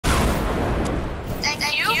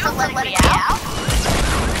letting me out?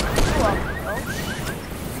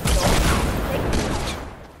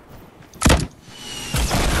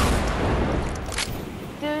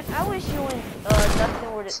 Dude, I wish you and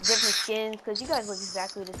Dustin were different skins, because you guys look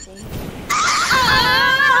exactly the same.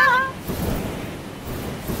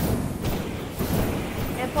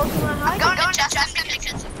 And Pokemon, how I'm going to Justin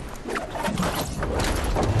because...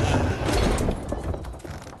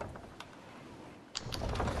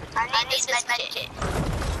 I need this medkit.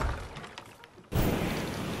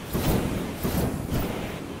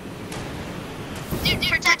 Dude,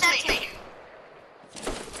 protect me.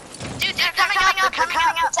 Dude, they're coming up, protect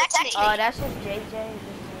me. That's just JJ.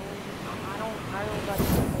 I don't got to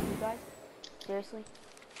fight you guys. Seriously.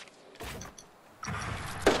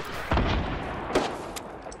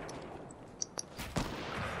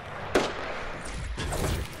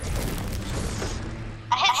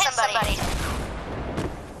 I hit somebody.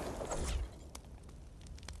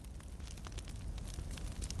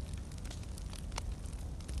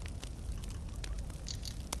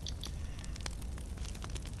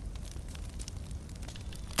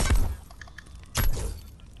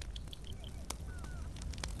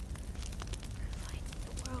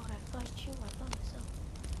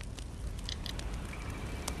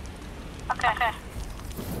 Okay.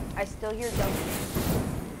 I still hear Dustin.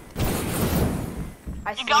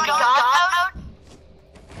 I see You going God mode?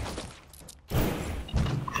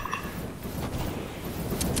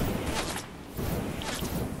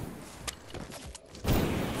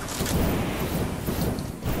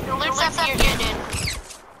 The loot's up here, dude.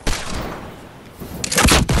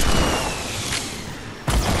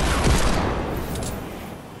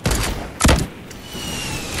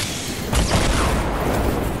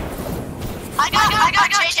 I got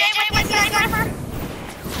JJ with sniper.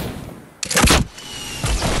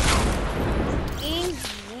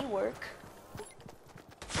 Easy work.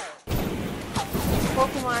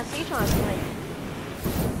 Pokemon, I see you trying to snipe.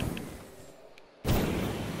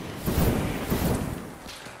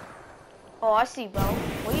 Oh, I see, bro.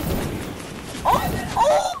 What are you doing?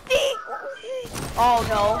 Oh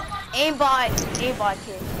no. Aimbot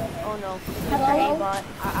kid. Oh no. It's Mr. Aimbot.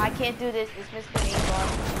 I can't do this. It's Mr. Aimbot.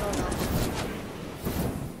 Oh no.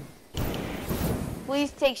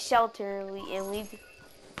 Please take shelter and leave.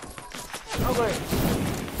 Alert.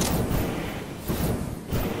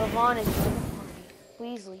 Levon is joining the party.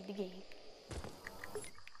 Please leave the game.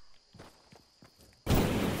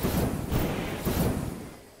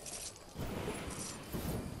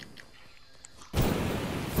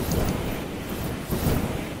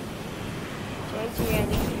 JJ, I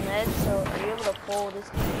need some meds, so are you able to pull this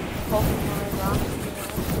Pokemon rock?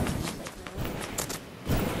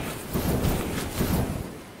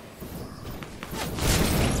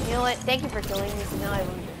 You know what? Thank you for killing me, because now I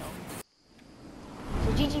learned your help.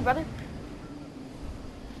 So GG, brother.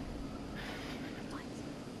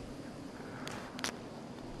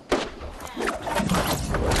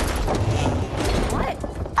 What?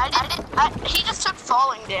 He just took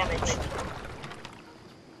falling damage.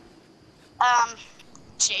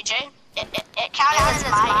 JJ, it counted as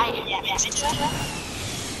my damage.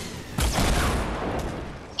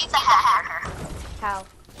 He's a hacker. How?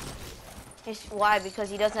 Why? Because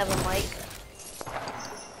he doesn't have a mic?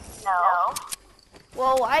 No.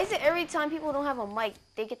 Well, why is it every time people don't have a mic,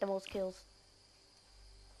 they get the most kills?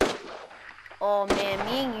 Oh man,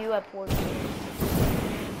 me and you have poor kills.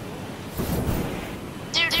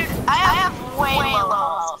 Dude, I have way low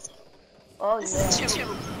health. Oh yeah.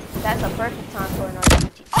 Two. That's a perfect time for an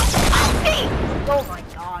RPG. Oh my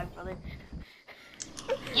god, brother.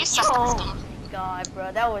 You suck. Oh my god,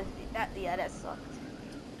 bro. That sucked.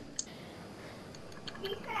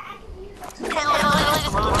 Yeah,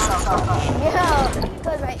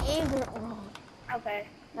 because I aimed it wrong. Okay.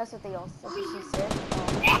 That's what they all said. She said.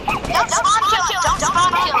 Don't spawn kill him. Don't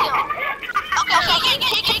spawn kill him. Okay,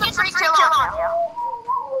 he gets free kill on you.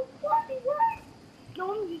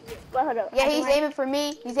 Yeah, he's aiming for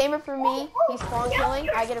me. He's spawn killing.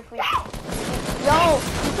 I get a free kill. Yo,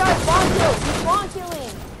 he tried spawn kill. He's spawn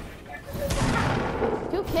killing.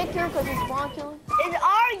 You kicked her because he's spawn killing? It's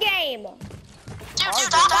our game. Dude,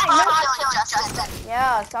 stop killing Justin.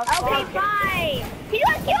 Yeah, stop spawn Okay, fine. He's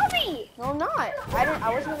gonna kill me. No, I'm not. I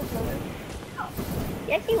wasn't gonna kill you.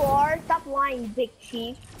 Yes, you are. Stop lying, big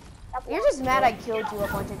chief. You're just mad I killed you a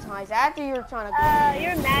bunch of times after you were trying to go.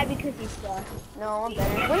 You're mad because you suck. No, I'm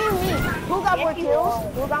better. What do you mean? Who got more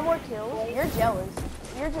kills? Who got more kills? You're jealous.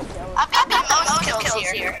 You're just jealous. I've got the most kills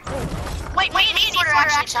here. Wait, we need to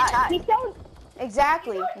actually tie. He showed.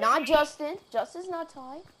 Exactly. Not Justin. Justin's not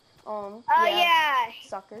tied. Yeah.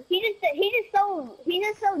 Sucker. He's just so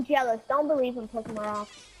jealous. Don't believe him, Pokemon.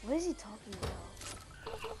 What is he talking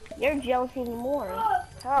about? You're jealous even more.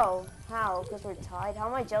 How? How? Because we're tied? How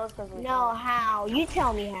am I jealous because we're No, tied? how? You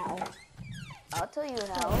tell me how. I'll tell you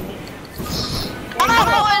how.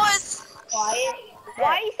 Quiet.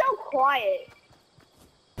 Why are you so quiet?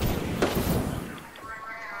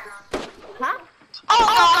 Huh? Oh no,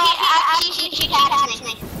 he hacked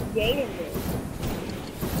me. Jaden did.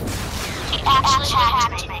 He actually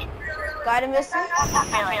hacked me. Got him, mister?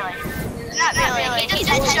 Not really. He just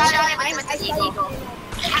headshotted me with the eagle.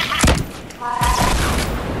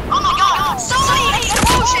 Oh my god, so many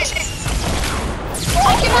explosions! I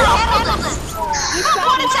cannot handle this!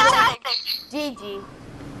 What is happening? GG.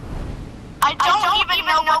 I don't even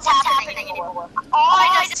know what's happening anymore. All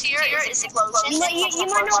I just hear is explosions. You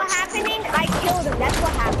wanna know what's happening? I killed him. That's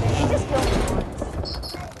what happened. You just killed me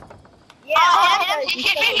once. Yeah, He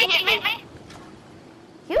hit me.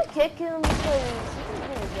 You kick him because he's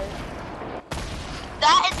really good.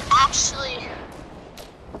 That is actually...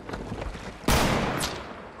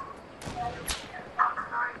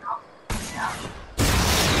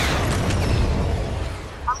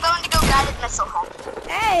 I'm going to go guided missile home.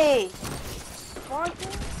 Hey!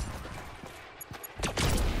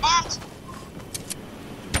 And...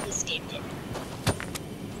 he escaped it.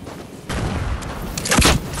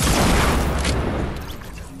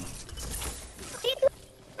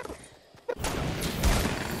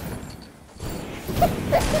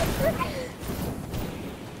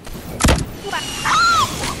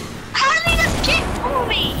 How did he just kill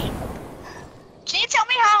me? Can you tell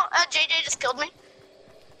me how JJ just killed me?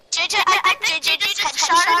 I think JJ just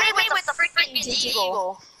headshotted me with a freaking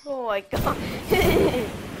eagle. Oh my god.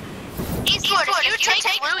 Eastwood, if you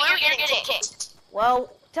take blue, you're getting kicked.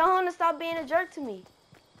 Well, tell him to stop being a jerk to me.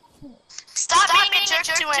 Stop being a jerk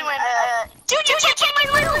to him. Dude, you took my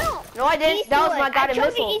blue! No, I didn't. That was my guided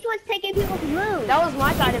missile. Eastwood's taking people's loot. That was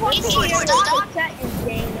my guided missile. Eastwood, stop!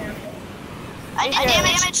 I Eastwood.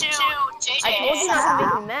 damaged to JJ. I told you not to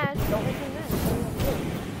make me mad. Don't make me mad.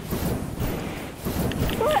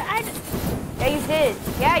 Yeah, you did.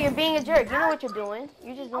 Yeah, you're being a jerk. You know what you're doing.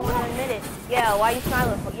 You just don't want to admit it. Yeah, why are you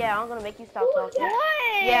silent? Yeah, I'm gonna make you stop talking.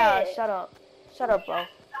 What? Yeah, shut up. Shut up, bro.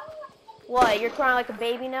 What? You're crying like a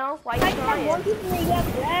baby now? Why are you crying? Why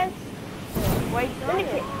are you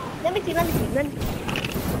crying? Let me see.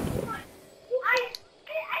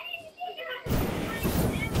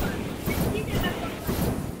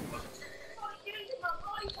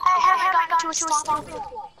 I haven't gotten to a stop.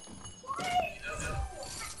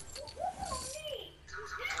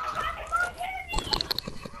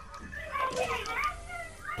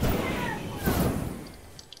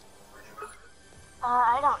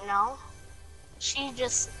 I don't know. She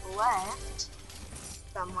just left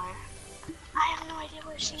somewhere. I have no idea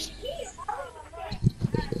where she is.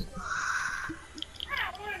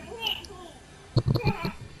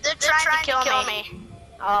 They're trying to kill me.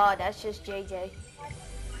 Oh, that's just JJ.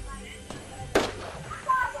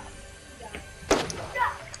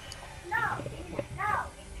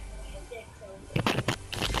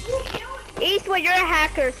 Eastwood, you're a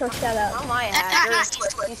hacker, so shut up. How am I a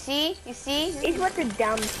hacker? You see? Eastwood's a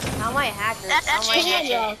dumb. How am I a hacker? That's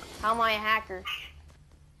JJ. How am I a hacker?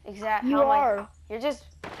 Exactly. You are. You're just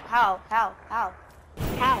how? How?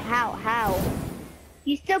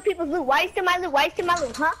 You steal people's loot. Why you steal my loot?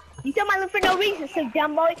 Huh? You steal my loot for no reason, so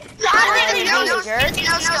dumb boy. What do you mean? No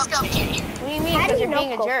Because you're know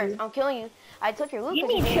being a jerk. Kofi? I'm killing you. I took your loot You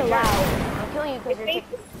because need you're to being a chill jerk. out. I'm killing you because you're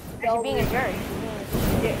being a jerk.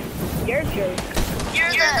 You're a jerk. You're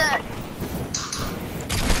the...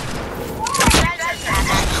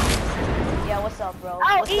 Yeah, what's up, bro?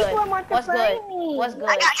 Oh, What's Eastwood good? wants to What's fight good? me. What's good?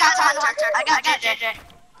 I got JJ.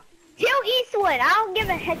 Kill Eastwood. I don't give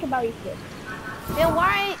a heck about Eastwood. Then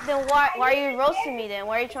why are you roasting me then?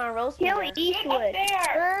 Why are you trying to roast me? Kill then? Eastwood.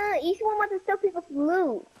 Eastwood wants to steal people's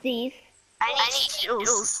loot. Thief. I need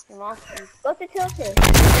juice. You're monsters. Go to Tilted.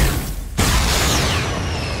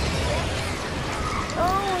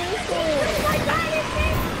 Oh, Eastwood.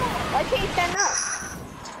 Why can't you stand up?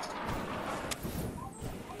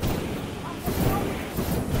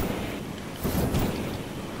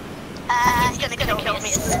 He's gonna kill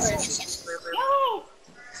me.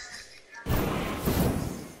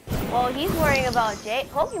 Well, he's worrying about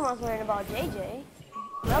Pokemon's worrying about JJ.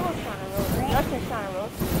 Level's trying to roast. Justin's trying to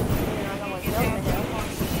roast me. You're not gonna kill me though.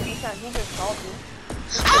 He's just salty.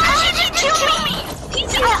 How did you kill me?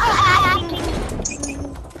 He's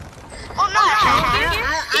well, no, he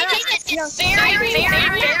is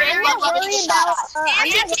very lucky shots.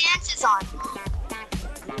 And his dance is on.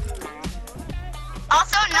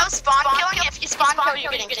 Also, no spawn killing. If you spawn kill,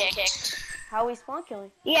 you're getting kicked. How are we spawn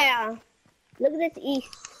killing? Yeah. Look at this east.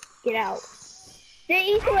 Get out. The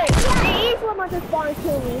east one wants to spawn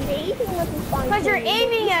kill me. The east one wants to spawn kill me. Because you're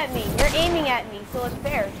aiming at me. You're aiming at me, so it's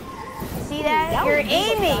fair. See that? That You're was a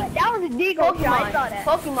deagle aiming. shot. That was a deagle shot. I saw that.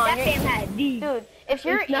 Pokemon. That man had a D. Dude, if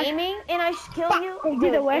you're aiming and I kill you,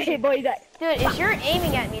 Dude, if you're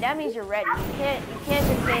aiming at me, that means you're ready. You can't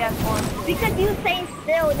just say that's spawn kill. Because you stay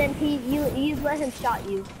still, then you let him shot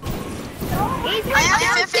you. I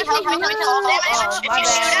have 50 health because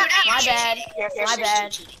My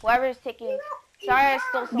bad. Whoever's taking. Sorry, I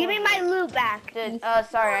stole something. Give me my loot back. Dude,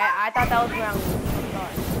 sorry, I thought that was ground loot. I'm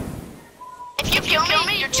sorry. If you kill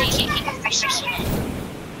me, you're cheating.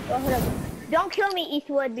 Don't kill me,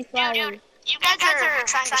 Eastwood, before I leave. You guys are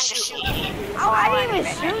trying to shoot me. Oh, I didn't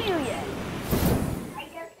even shoot you yet.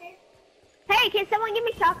 Hey, can someone give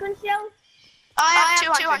me shotgun shells? I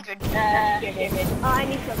have 200. Oh, I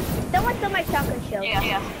need some. Someone stole my shotgun shells.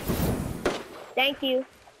 Yeah. Thank you.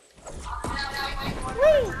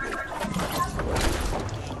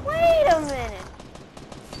 Wait a minute.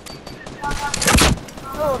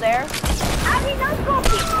 Hello there. I mean, let's go.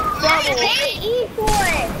 Hey,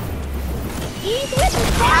 Eastwood. Eastwood is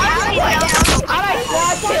How did I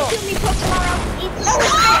squad kill?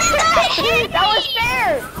 That was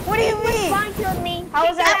fair. What do you mean? Spawn killed me. How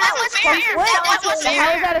was that? That was fair. That was fair.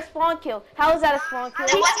 How is that a spawn kill? How is that a spawn kill?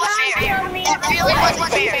 That wasn't fair. That really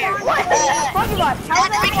wasn't fair. What? Pokemon, how is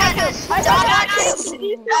that a spawn kill?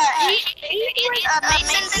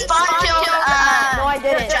 Mason spawn killed. No, I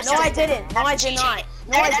didn't. No, I didn't. No, I did not.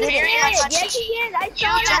 No, I didn't. Yes, he did. I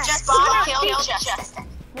saw that. Just spawn killed Justin.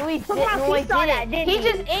 No, he didn't. No, I didn't. He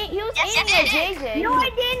just ain't. He was aiming at JJ. No, I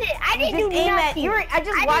didn't. I didn't do nothing. I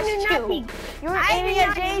just watched you. You were aiming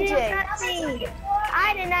at JJ.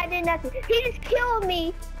 I did nothing. He just killed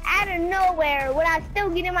me out of nowhere when I was still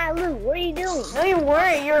getting my loot. What are you doing? No, you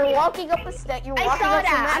weren't. You were walking up a step. You were I walking saw up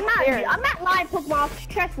that. I'm not lying, Pokemon.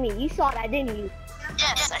 Trust me. You saw that, didn't you?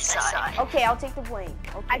 Yes, I saw it. Okay, I'll take the blame.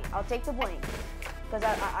 Okay, I'll take the blame. Because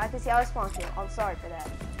I can see how I respond to you. I'm sorry for that.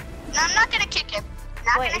 No, I'm not gonna kick him.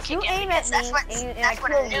 Wait, if you aim at me and I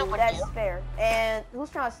kill you, that's fair. And who's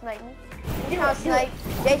trying to snipe me? Who's trying to snipe?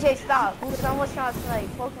 JJ, stop. Someone's trying to snipe.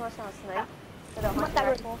 Pokemon's trying to snipe.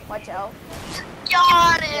 Watch out.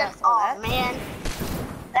 Got him. Yeah, Oh, man.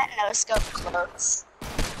 That no-scope close.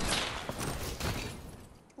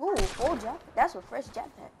 Ooh, full jetpack. That's a fresh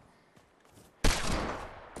jetpack.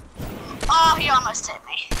 Oh, he almost hit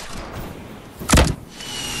me.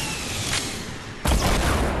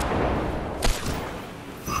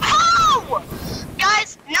 Oh!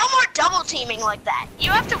 Guys, no more double teaming like that.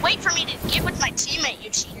 You have to wait for me to get with my teammate, you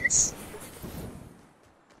cheaters.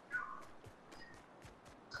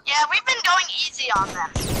 Yeah, we've been going easy on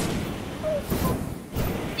them.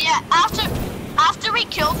 Yeah, after we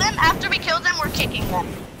kill them, we're kicking them.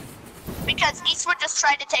 Because Eastwood just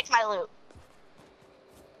tried to take my loot.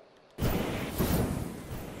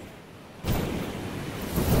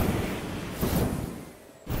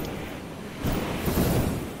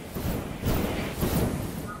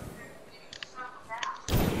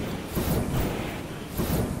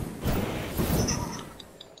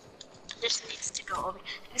 This needs to go over.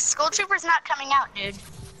 The Skull Trooper's not coming out, dude.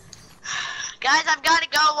 Guys, I've got to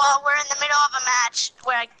go while we're in the middle of a match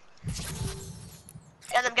where I...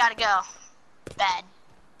 Guys, I've got to go. Bad.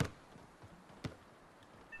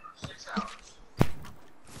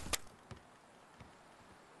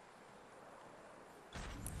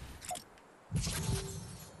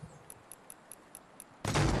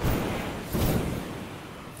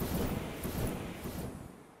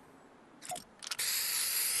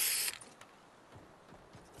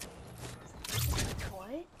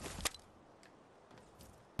 What?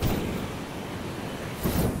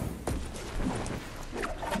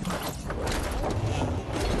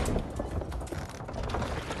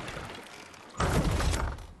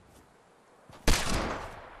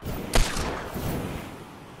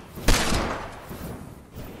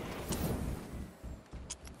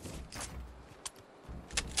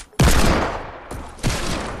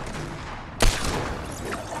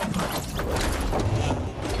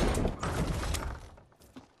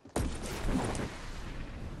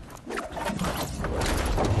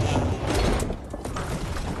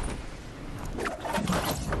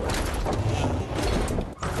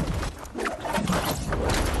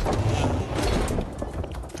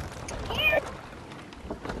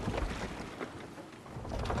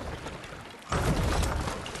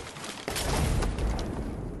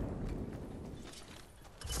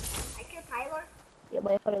 Yeah,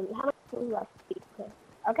 but how much is left?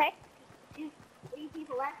 Okay? 3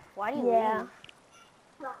 people left? Why do you Yeah. leave?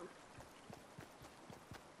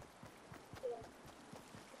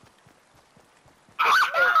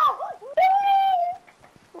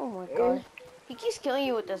 Oh my god. He keeps killing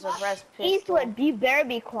you with this suppressed pistol. Eastwood, you better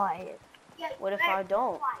be quiet. What if I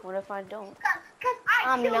don't? What if I don't?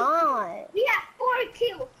 I'm not. We have 4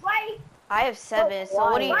 kills, right? I have 7, so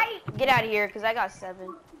what do you... Right. Get out of here, because I got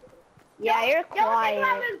 7. Yeah, you're quiet.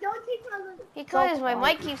 Don't take my loot. Because my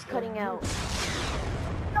mic keeps cutting out.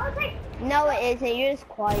 Don't take. No, it isn't. You're just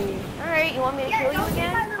quiet. Alright, you want me to kill you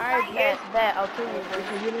again? Alright, bet. I'll kill you.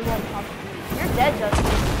 Because you didn't want to talk to me. You're dead, Justin.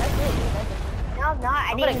 That's it. You're dead. No, I'm not. I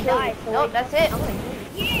I'm gonna didn't kill die. you. So Nope, that's it. I'm gonna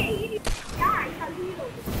kill you. Yeah, you die. Cause you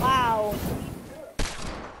don't. Wow.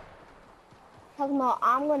 Talking about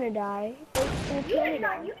I'm gonna die. It's gonna kill me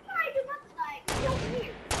now. You try to not die. Kill me.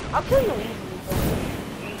 I'll kill you easily, bro.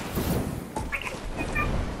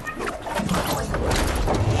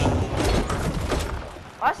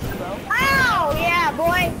 Us, bro. Oh, yeah,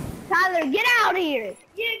 boy. Tyler, get out of here.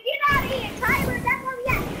 Yeah, get out of here, Tyler. That's why we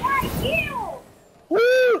have 5 kills.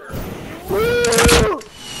 Woo! Woo!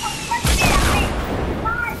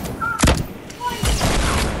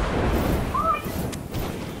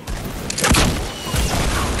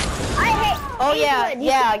 Oh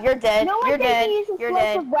yeah, you're dead. No one You're can dead. use You're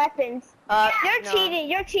dead. explosive weapons. You're no. cheating.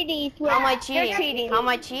 You're cheating, Eastwood. How am I cheating? You're cheating. How am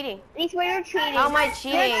I cheating? Eastwood, you're cheating. How am I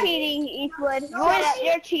cheating? You're cheating, Eastwood.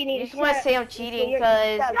 You're cheating. You just want to say I'm cheating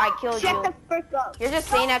because I killed Shut you. the frick up. You're just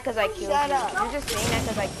saying that because I killed Shut you. up. You're just saying that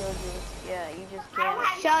because I killed you. Yeah, you just can't.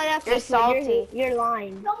 Shut up. You're Eastwood. salty. You're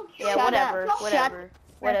lying. Yeah, Shut whatever. up.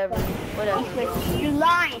 Whatever. Eastwood, you're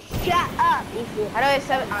lying. Shut up, Eastwood. How do I have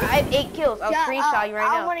 7? I have 8 kills. I'll Shut screenshot up. you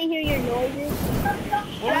right I now. want to hear your noises.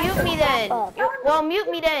 Well, mute me then. up. Well, mute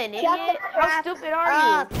me then, idiot. How stupid are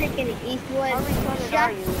you? Freaking Eastwood. How retarded Shut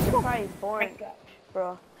are you? You're probably boring, frick up.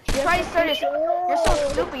 bro. You probably started. You're so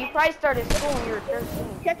stupid. You probably started school when you were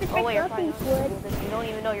 13. Shut the Oh wait, you're frick up, probably not Eastwood. stupid. You don't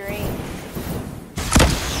even know your age.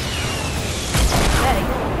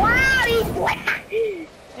 Wow, Eastwood.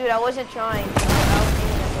 Dude, I wasn't trying. I was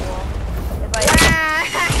aiming at the wall.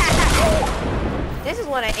 This is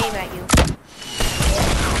when I aim at you.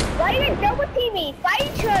 Why are you double teaming? Fight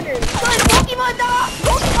each other. Because Pokemon dog!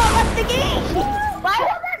 Pokemon left the game! Why?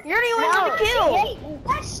 You're the only one to kill!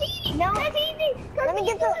 That's cheating. No, that's easy. Let me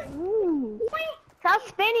get the. Stop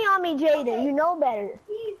spinning on me, Jaden. You know better.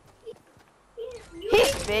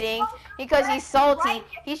 He's spitting because he's salty.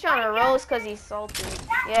 He's trying to roast because he's salty.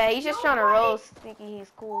 Yeah, he's just trying to roast, thinking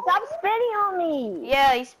he's cool. Stop spinning on me.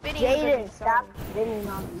 Yeah, he's spitting because Jaden, he's stop salty. spinning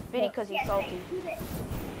on me. Spitting because he's salty.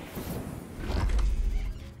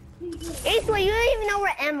 Eastwood, you don't even know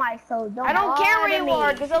where am I, so don't. I don't care where you bother are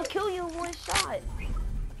me. because I'll kill you in one shot.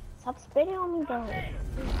 Stop spitting on me, though. Hey,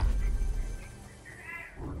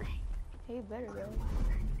 you better go.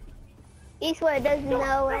 Eastwood doesn't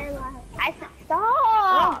know where am I. Stop.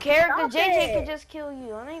 I don't care Stop because JJ it. could just kill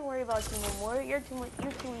you. I ain't worried about you no more. You're too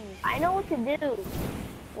easy. I know what to do.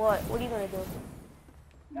 What? What are you gonna do?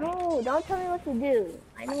 No, don't tell me what to do.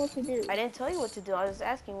 I know what to do. I didn't tell you what to do. I was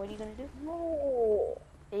asking, what are you gonna do? No.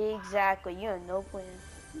 Exactly. You have no plan.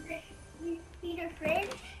 You see the fridge?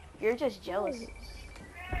 You're just jealous.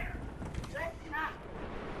 Let's not.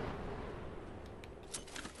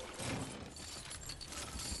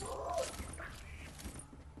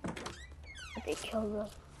 They kill them.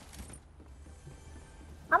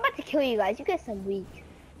 I'm about to kill you guys. You guys are weak.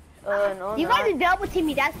 No, You not. guys are double teaming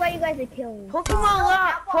me. That's why you guys are killing me. Pokemon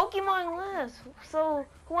left. Pokemon left. So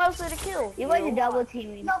who else did it kill? You guys are double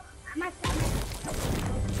teaming. No, I'm not.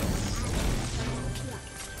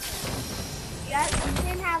 Yeah, you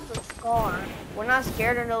didn't have the scar. We're not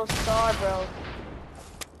scared of no star, bro.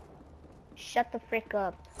 Shut the frick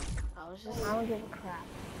up. I was just. I don't give a crap.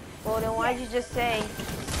 Well, then why'd you just say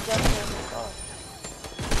just a star?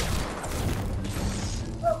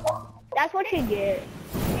 That's what you get.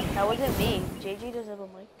 That wasn't me. JJ doesn't have a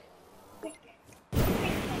mic.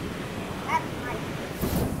 That's my.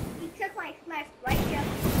 He took my smash right here.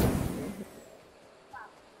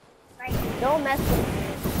 Right. Don't mess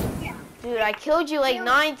with me. Yeah. Dude, I killed you like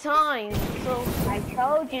 9 times. So I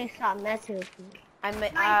told you stop messing with me.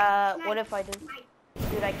 what if I did?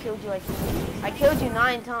 Dude, I killed you like I killed you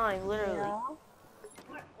 9 times, literally.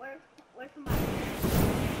 Where's my?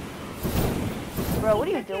 Bro, what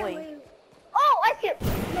are you doing? Oh, I see it. No,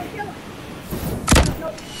 kill him.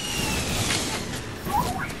 No.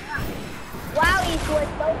 Oh my god. Wow, Eastwood,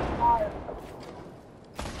 so hard.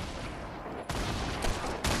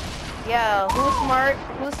 Yeah, who's smart?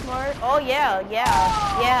 Who's smart? Oh yeah, yeah,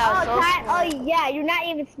 Oh, so smart. oh yeah, you're not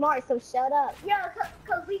even smart, so shut up. Yo,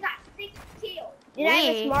 cause we got 6 kills. You're not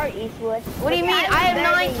even smart, Eastwood. What do you mean? I have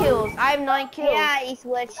 9 kills. I have 9 kills. Yeah,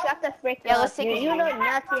 Eastwood, shut the frick up. Yeah, let's take You know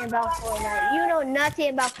nothing about Fortnite. You know nothing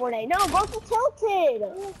about Fortnite. No, go to Tilted.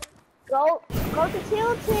 Go to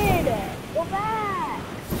Tilted. Go back.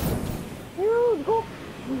 Dude, go.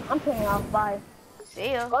 I'm turning off. Bye.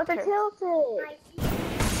 See ya. Go to Tilted.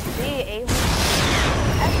 See ya, Ava.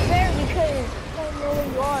 That's fair because they don't know who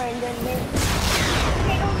you are and then they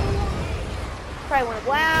don't know. Probably one of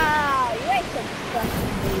them. Wow, you're some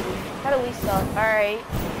disgusting baby. How do we suck? Alright.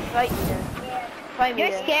 Fight me then. Fight me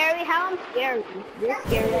You're then. scary? How I'm scary? You're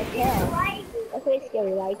scary like hell. That's what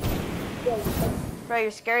scary like. Bro,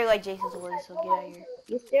 you're scary like Jason's voice, so get out of here.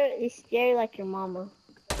 You're scary like your mama.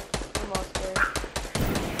 I'm all scared.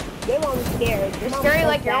 Your mama's scared. You're scary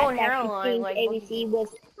like your own hairline. Like ABC was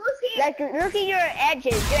like look at your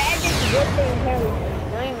edges. Your edges are worse than your hairline.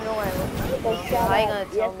 You don't even know what I look like. So shut How you up. gonna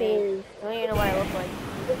tell me? You don't even know what I look like.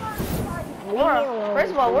 Leave me alone.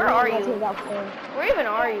 First of all, where are you? Where Where even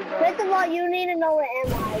are you, bro? First of all, you need to know where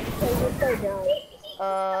am I because you're so dumb.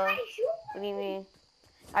 What do you mean?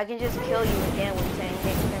 I can just kill you again with saying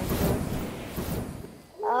next turn kills.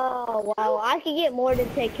 Oh wow, I can get more than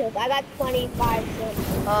 10 kills. I got 25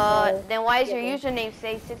 something. Then why is your username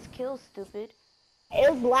say 6 kills, stupid? It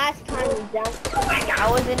was last time we done. I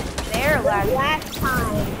wasn't there last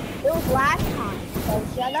time. It was last time. So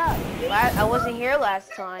shut up. I wasn't here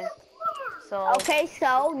last time. So. Okay,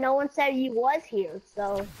 so no one said you was here.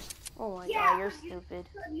 So. Oh my god, you're stupid.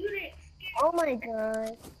 Oh my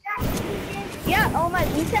god. Yeah. Oh my.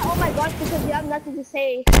 You said oh my gosh because you have nothing to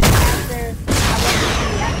say after.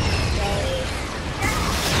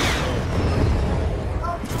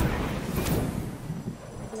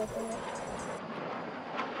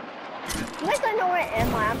 You guys don't know where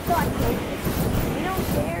am I? I'm so unfortunate. We don't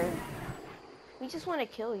care. We just want to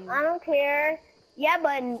kill you. I don't care. Yeah,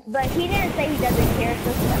 but he didn't say he doesn't care,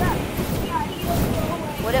 so shut up.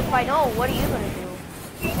 What if I know? What are you gonna do?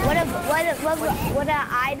 What if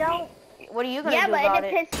I don't? What are you gonna do about it? Yeah, but it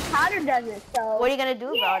depends Powder does it, so. What are you gonna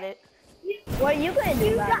do about it? What are you gonna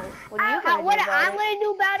do about it? What are you gonna do What about I'm gonna do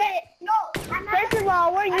about it? No. First of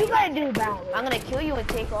all, what are you gonna do about it? I'm gonna kill you and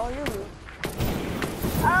take all your loot.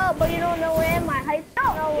 Oh, but you don't know where am I?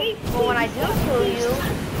 Well, when I do kill you,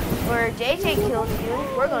 or JJ kills you,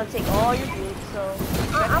 we're gonna take all your loot. So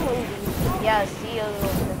I'm leaving. Yeah, see you,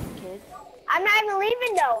 little kid. I'm not even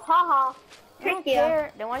leaving though. Haha. Trick you.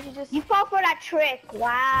 Then why don't you just? You fall for that trick.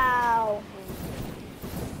 Wow.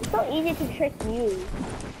 It's so easy to trick you.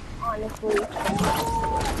 Honestly.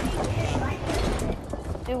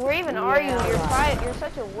 Dude, where even are you? You're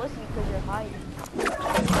such a wussy because you're hiding.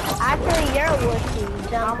 Actually, you're a wussy.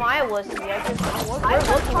 How am I a wussy? We're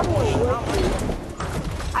looking for you.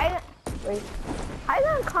 Wait. How you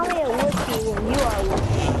gonna call me a wussy when you are a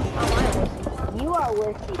wussy? How am I a wussy? You are a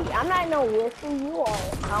wussy. I'm not no wussy, you are.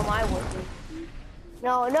 How am I a wussy?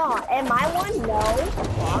 No. Am I one? No.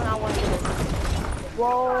 Well, I'm not one either.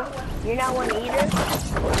 Well, you're not one either?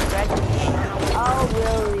 Oh,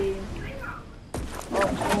 really? Oh,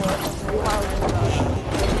 cool.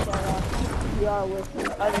 You are with me.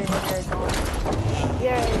 Other than your mom.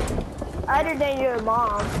 Other than your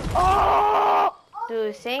mom. Oh!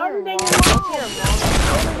 Dude, saying your mom.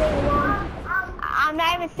 What's your mom? I'm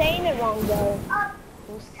not even saying it wrong, though.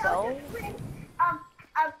 So?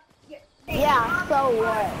 Yeah, so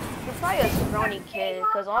what? You're probably a scrawny kid,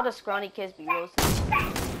 because all the scrawny kids be roasted.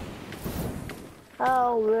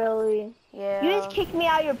 Oh, really? Yeah. You just kicked me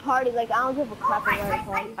out of your party, like I don't give a crap about your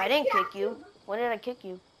party. I didn't kick you. When did I kick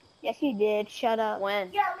you? Yes, you did. Shut up.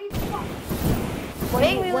 When? When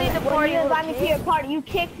you invited me to your party, you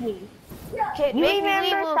kicked me. You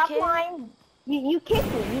remember? Stop lying. You kicked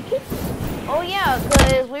me. You kicked me. Oh yeah,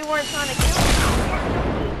 because we weren't trying to kill you.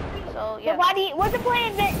 So yeah. So what's the point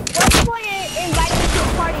of inviting me to a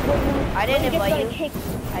party when you? I didn't invite you.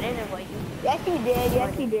 I didn't invite you. Yes, you did.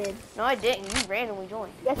 Yes, you did. No, I didn't. You randomly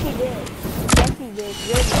joined. Yes, you did. Yes, you did.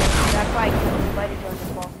 You're good. That's why I invited you on the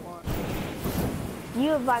false one.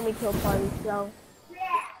 You invited me to a party, so.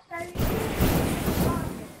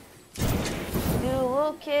 Dude,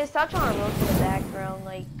 little kid, stop trying to roast in the background.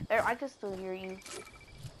 Like, I can still hear you.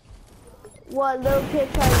 What, little kid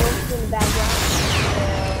trying to roast in the background?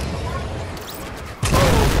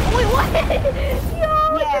 Wait, what? Yo,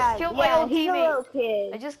 I just killed my own he's teammate. a little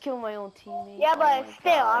kid. I just killed my own teammate. Yeah, but Oh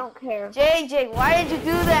still, God. I don't care. JJ, why did you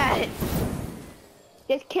do that?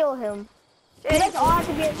 Just kill him. JJ. That's all I have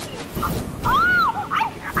to get. Oh!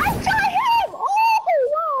 I shot him! Oh,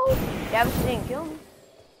 no! Yeah, but you didn't kill me.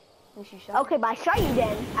 You shot Okay, but I shot you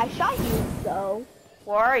then. I shot you, so.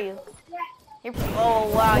 Where are you? You're, oh,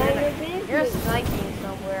 wow. None of your You're business. sniping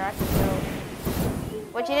somewhere. I can tell.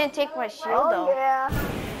 But you didn't take my shield Oh though. yeah.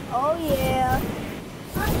 Oh yeah.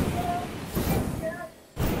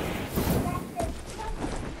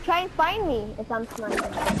 Try and find me if I'm sniping.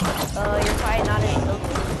 You're probably not in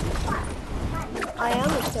tilted. I am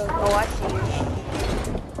a tilted. Oh, I see you.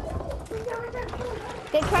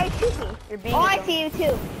 Then try to shoot me. You're being. Oh, I see you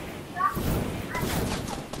too.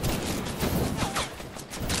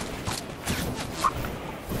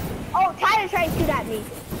 Oh, Tyler tried to shoot at me.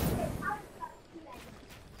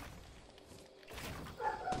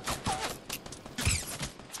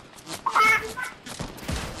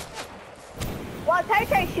 Well, Tyler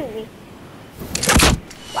tried to shoot me.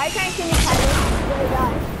 Why are you trying to shoot me, Tyler? You're gonna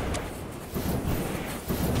die.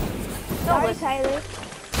 Sorry, Tyler.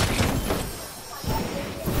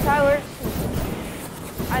 Tyler.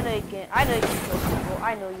 I know you can kill people. I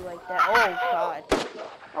know you like that. Oh God.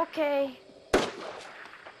 Okay.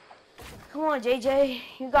 Come on, JJ.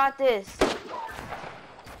 You got this.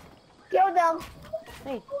 Kill them.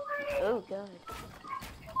 Hey. Oh God.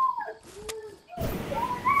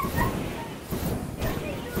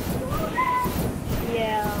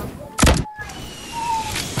 Yeah.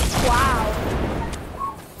 Wow.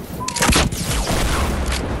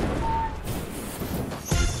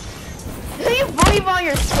 You believe on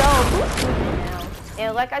yourself. Who's stupid now?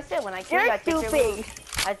 And like I said, when I kill you, I take your loot.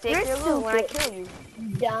 I take your loot when I kill you.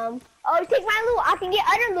 Dumb. Oh, take my loot. I can get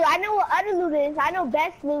other loot. I know what other loot is. I know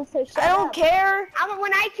best loot, so shut up. I don't care.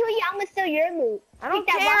 When I kill you, I'm gonna steal your loot. I don't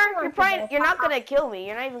care. You're not gonna kill me.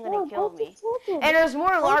 You're not even gonna kill me. And there's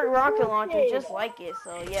more large rocket launchers just like it,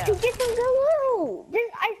 so yeah. To get some good loot.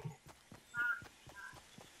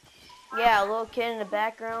 Yeah, a little kid in the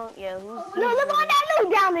background. Yeah, who's No, look on that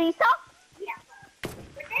loot down there, you saw?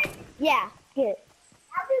 Yeah, good.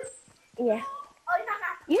 Yeah.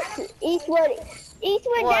 Eastwood,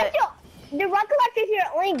 that's the rocket launcher is your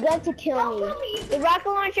only gun to kill me. The rocket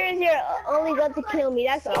launcher is your only gun to kill me.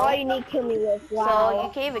 That's all you need to kill me with. Wow. So you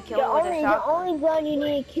can't even kill me with a shotgun. The only gun you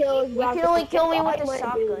need to kill is rocket. You can only kill me with a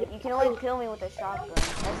shotgun. You can only kill me with a shotgun.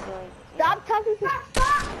 That's the only. Stop talking to.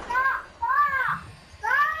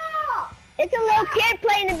 It's a little kid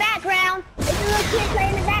playing in the background. It's a little kid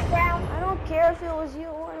playing in the background. I don't care if it was you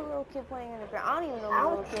or a little kid playing in the background. I don't even know who the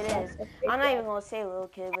little kid is. I'm not even gonna say little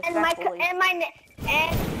kid respectfully. And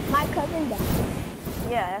my cousin died.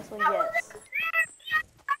 Yeah, that's what he gets.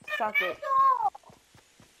 Suck it.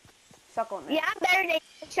 Suck on that. Yeah, I'm better than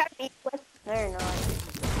you. Shut me. No, you're not.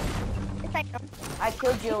 It's like I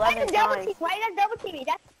killed you 11 times. Why you guys double team me?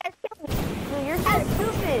 That's killed me. Dude, you're so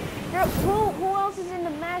stupid. Who else is in the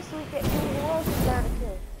match so who else is there to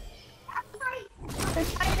kill?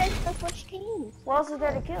 There's the switch teams. Who else is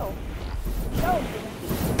there to kill? No.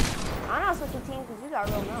 I'm not switching teams because you got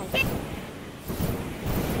real mouse.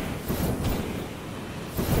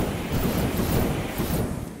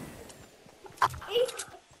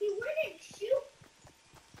 He wouldn't shoot.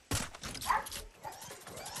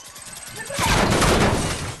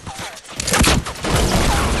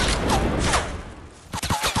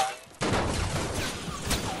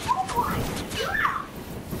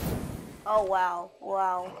 Oh wow,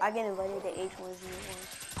 wow. I get invited to H1Z1.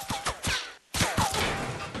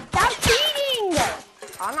 Stop cheating!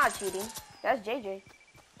 I'm not cheating. That's JJ.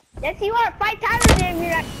 Yes, you are. Fight Tyler there,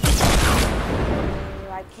 Mira.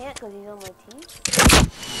 I can't because he's on my team.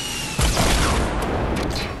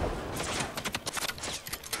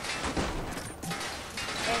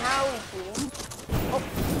 And how are we cheating? Oh.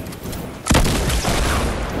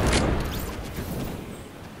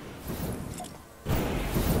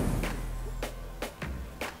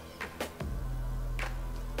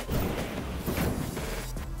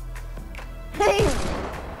 Hey!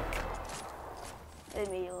 It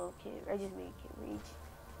made a little kid. I just made a kid reach.